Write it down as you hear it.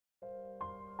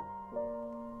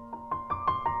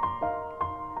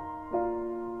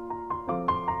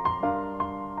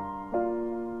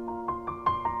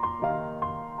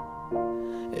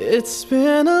It's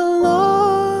been a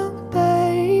long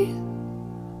day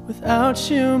without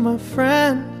you, my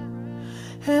friend,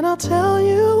 and I'll tell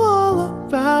you all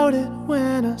about it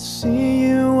when I see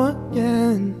you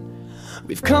again.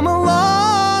 We've come a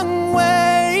long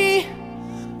way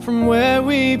from where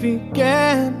we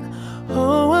began.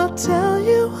 Oh, I'll tell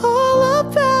you all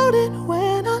about it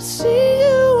when I see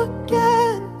you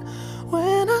again.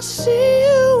 When I see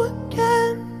you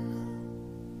again.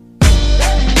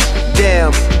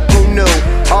 Damn, who knew?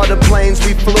 All the planes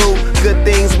we flew, good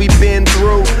things we've been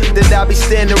through, that I'll be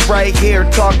standing right here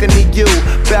talking to you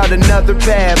about another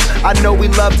path. I know we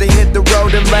love to hit the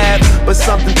road and laugh, but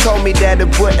something told me that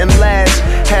it wouldn't last.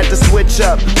 Had to switch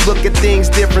up, look at things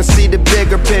different, see the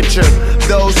bigger picture.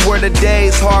 Those were the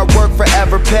days, hard work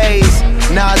forever pays.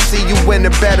 Now I see you in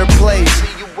a better place.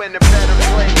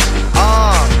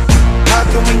 How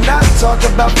can we not talk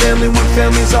about family when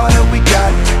family's all that we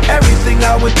got? Everything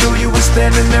I went through, you were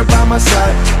standing there by my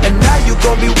side, and now you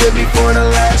gon' be with me for the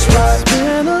last ride. It's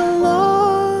been a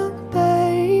long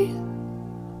day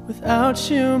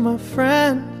without you, my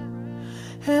friend,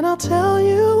 and I'll tell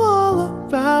you all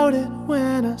about it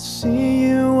when I see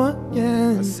you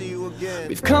again.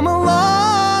 We've come a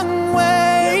long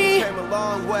way,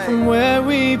 from where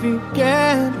we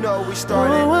began. You know we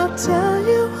started. Oh, I'll tell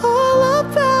you all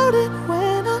about it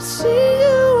when I see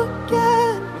you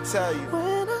again. Let me tell you.